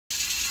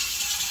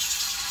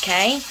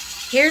Okay,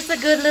 here's a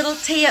good little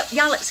tip.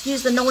 Y'all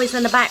excuse the noise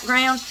in the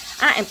background.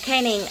 I am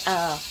canning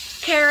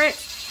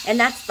carrots, and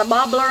that's the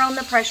bobbler on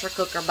the pressure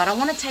cooker. But I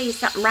want to tell you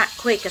something right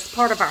quick as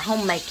part of our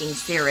homemaking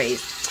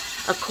series.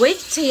 A quick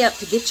tip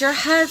to get your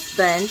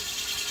husband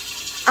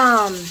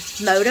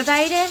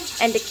motivated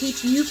and to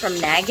keep you from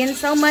nagging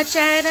so much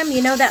at him.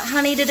 You know, that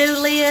honey to-do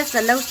list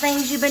and those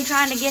things you've been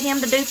trying to get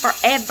him to do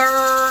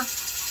forever.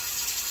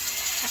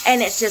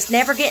 And it's just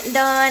never getting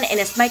done, and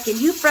it's making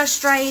you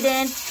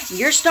frustrated.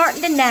 You're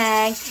starting to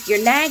nag.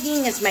 Your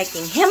nagging is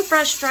making him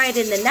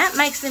frustrated, and that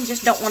makes him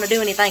just don't want to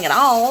do anything at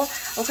all,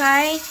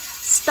 okay?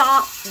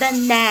 Stop the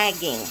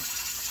nagging.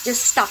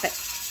 Just stop it.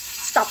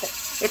 Stop it.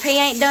 If he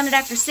ain't done it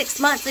after 6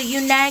 months of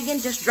you nagging,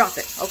 just drop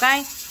it,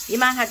 okay? You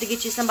might have to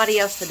get you somebody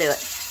else to do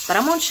it. But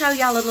I'm going to show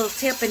y'all a little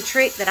tip and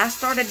trick that I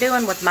started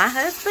doing with my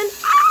husband.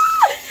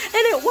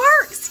 And it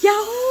works,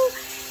 y'all.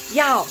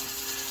 Y'all.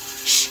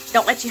 Shh,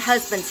 don't let your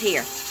husbands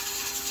hear.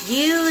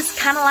 Use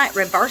kind of like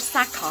reverse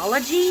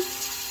psychology.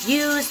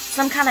 Use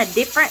some kind of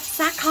different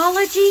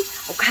psychology,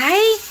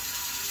 okay?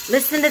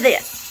 Listen to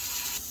this.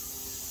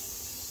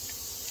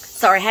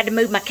 Sorry, I had to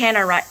move my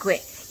canner right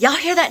quick. Y'all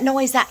hear that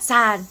noise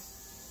outside?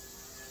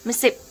 Let me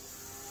see.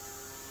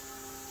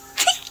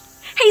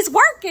 He's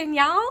working,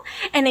 y'all,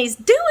 and he's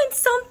doing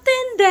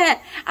something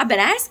that I've been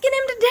asking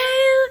him to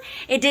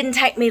do. It didn't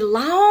take me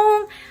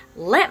long.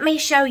 Let me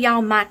show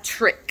y'all my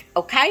trick,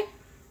 okay?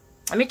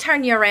 Let me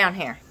turn you around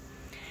here.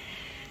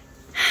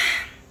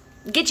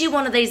 Get you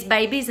one of these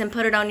babies and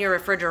put it on your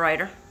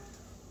refrigerator.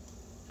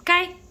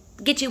 Okay?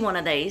 Get you one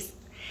of these.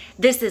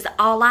 This is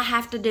all I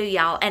have to do,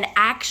 y'all. And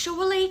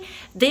actually,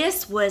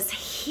 this was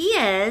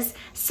his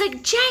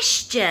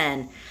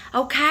suggestion.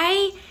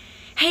 Okay?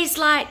 He's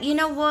like, you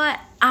know what?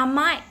 I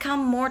might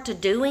come more to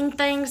doing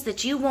things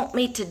that you want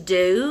me to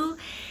do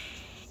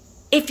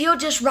if you'll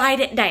just write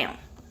it down.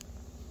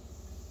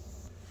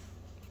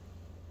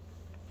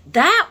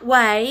 That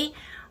way,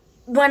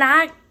 when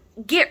I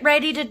get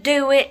ready to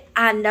do it,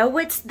 I know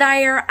it's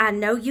there. I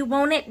know you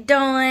want it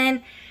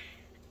done.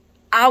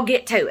 I'll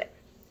get to it.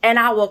 And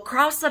I will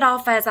cross it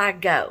off as I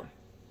go.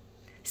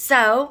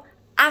 So,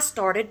 I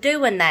started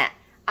doing that.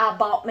 I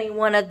bought me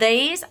one of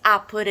these. I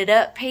put it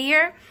up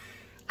here.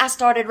 I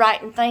started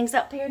writing things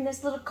up here in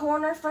this little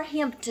corner for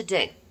him to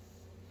do.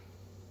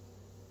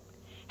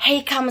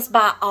 He comes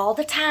by all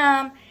the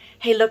time.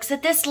 He looks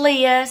at this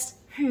list.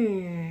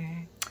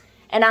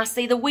 And I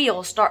see the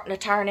wheels starting to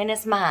turn in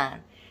his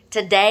mind.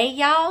 Today,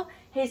 y'all,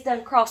 he's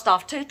done crossed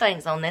off 2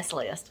 things on this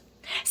list.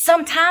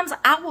 Sometimes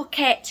I will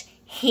catch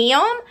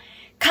him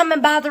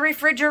coming by the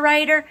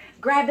refrigerator,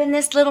 grabbing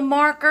this little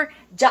marker,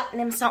 jotting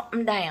him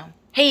something down.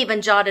 He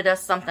even jotted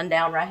us something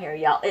down right here,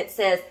 y'all. It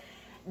says,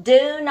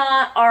 do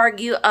not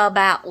argue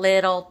about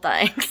little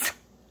things.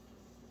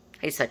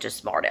 He's such a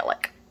smart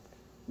aleck.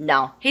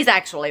 No, he's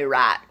actually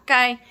right,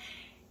 okay?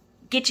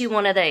 Get you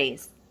one of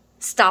these.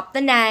 Stop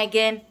the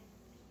nagging.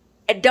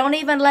 Don't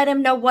even let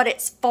him know what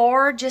it's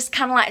for. Just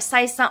kind of like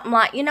say something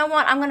like, you know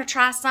what, I'm going to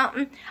try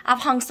something.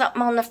 I've hung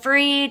something on the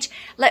fridge.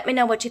 Let me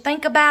know what you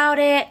think about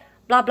it.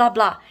 Blah, blah,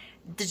 blah.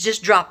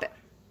 Just drop it.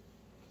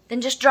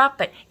 Then just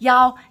drop it.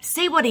 Y'all,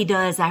 see what he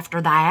does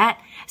after that.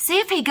 See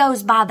if he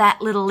goes by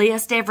that little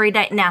list every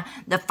day. Now,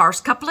 the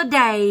first couple of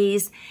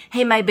days,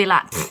 he may be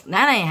like,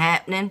 that ain't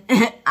happening.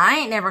 I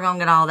ain't never going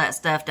to get all that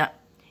stuff done.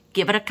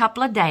 Give it a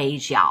couple of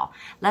days, y'all.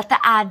 Let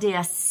the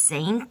idea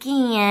sink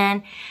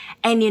in.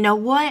 And you know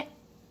what?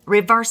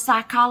 Reverse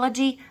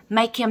psychology,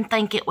 make him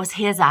think it was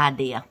his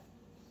idea.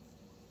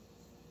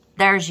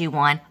 There's you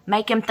one.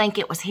 Make him think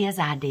it was his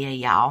idea,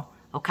 y'all.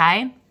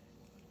 Okay?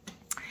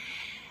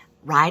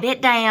 Write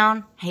it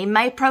down. He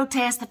may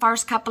protest the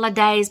first couple of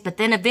days, but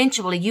then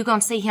eventually you're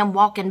going to see him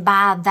walking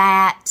by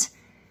that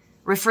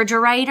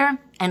refrigerator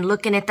and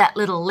looking at that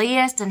little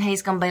list, and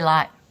he's going to be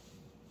like,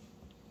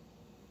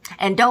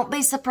 and don't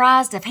be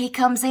surprised if he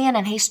comes in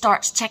and he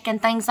starts checking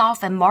things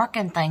off and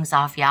marking things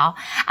off, y'all.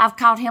 I've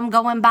caught him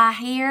going by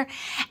here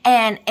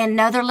and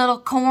another little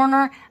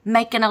corner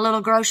making a little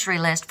grocery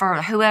list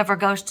for whoever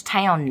goes to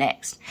town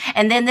next.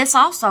 And then this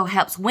also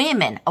helps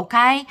women,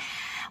 okay?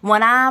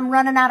 When I'm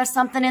running out of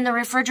something in the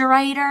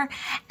refrigerator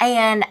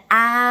and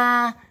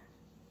I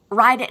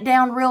write it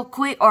down real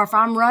quick, or if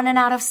I'm running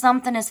out of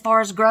something as far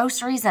as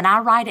groceries and I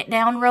write it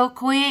down real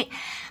quick,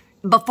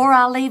 before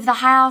I leave the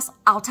house,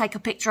 I'll take a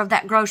picture of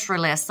that grocery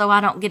list so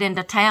I don't get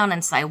into town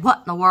and say, what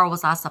in the world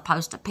was I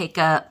supposed to pick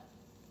up?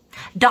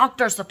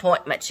 Doctor's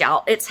appointments,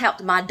 y'all. It's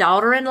helped my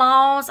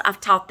daughter-in-laws. I've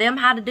taught them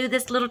how to do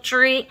this little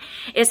trick.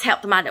 It's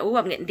helped my, oh,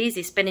 I'm getting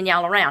dizzy spinning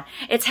y'all around.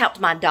 It's helped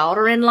my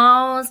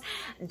daughter-in-laws,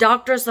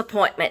 doctor's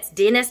appointments,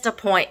 dentist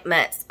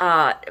appointments,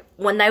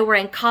 when they were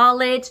in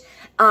college,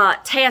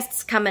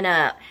 tests coming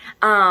up,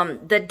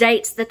 the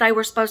dates that they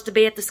were supposed to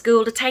be at the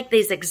school to take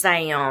these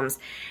exams.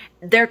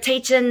 They're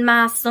teaching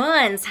my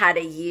sons how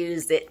to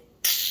use it.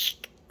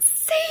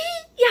 See,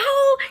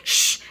 y'all?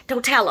 Shh,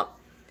 don't tell them.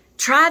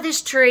 Try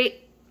this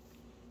trick.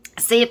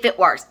 See if it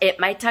works. It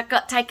may take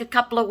a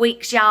couple of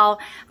weeks, y'all,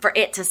 for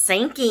it to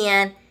sink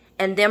in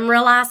and them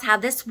realize how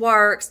this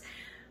works.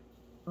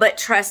 But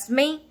trust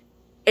me,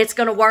 It's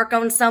going to work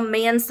on some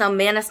men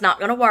it's not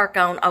going to work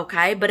on,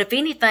 okay? But if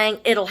anything,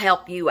 it'll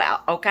help you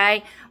out,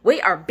 okay?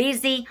 We are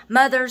busy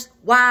mothers,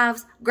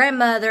 wives,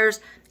 grandmothers,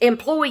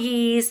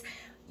 employees,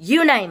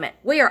 you name it.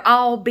 We are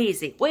all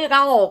busy. We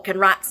all can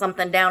write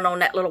something down on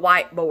that little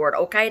whiteboard,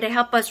 okay, to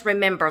help us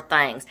remember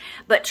things.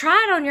 But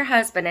try it on your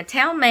husband and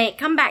tell me,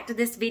 come back to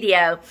this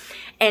video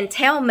and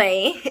tell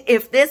me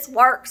if this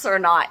works or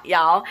not,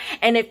 y'all,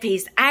 and if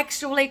he's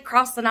actually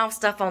crossing off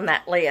stuff on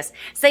that list.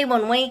 See,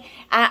 when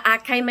I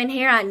came in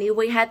here, I knew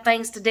we had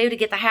things to do to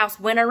get the house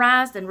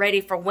winterized and ready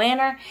for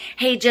winter.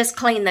 He just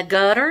cleaned the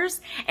gutters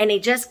and he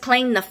just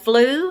cleaned the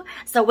flue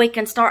so we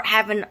can start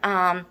having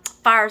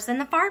fires in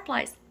the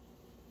fireplace.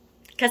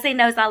 Because he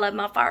knows I love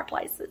my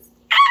fireplaces.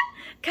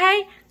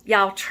 Okay?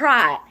 Y'all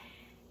try it.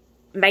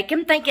 Make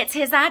him think it's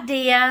his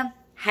idea.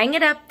 Hang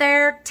it up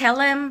there.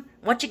 Tell him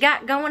what you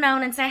got going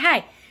on and say,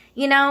 hey,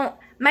 you know,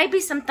 maybe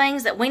some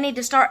things that we need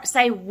to start,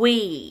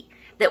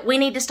 that we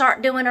need to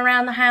start doing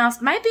around the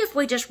house. Maybe if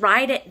we just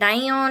write it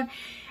down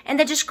and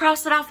then just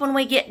cross it off when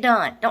we get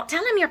done. Don't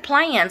tell him your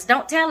plans.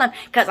 Don't tell him,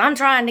 because I'm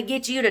trying to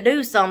get you to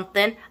do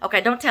something.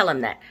 Okay, don't tell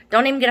him that.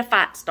 Don't even get a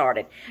fight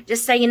started.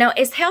 Just say, you know,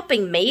 it's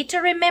helping me to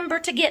remember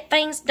to get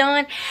things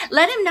done.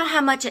 Let him know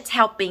how much it's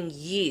helping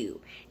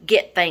you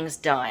get things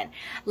done.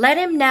 Let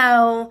him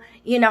know,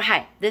 you know,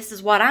 hey, this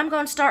is what I'm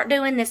going to start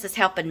doing. This is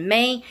helping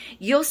me.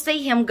 You'll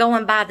see him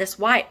going by this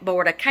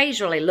whiteboard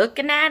occasionally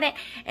looking at it,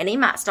 and he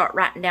might start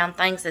writing down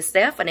things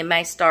himself, and he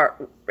may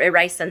start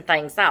erasing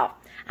things off.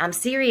 I'm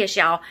serious,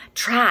 y'all.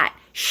 Try it.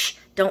 Shh,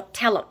 don't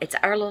tell them. It's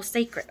our little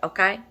secret,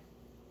 okay?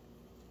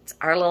 It's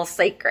our little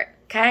secret,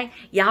 okay?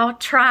 Y'all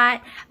try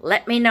it.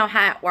 Let me know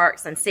how it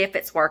works and see if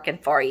it's working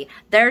for you.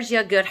 There's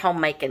your good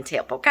homemaking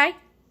tip, okay?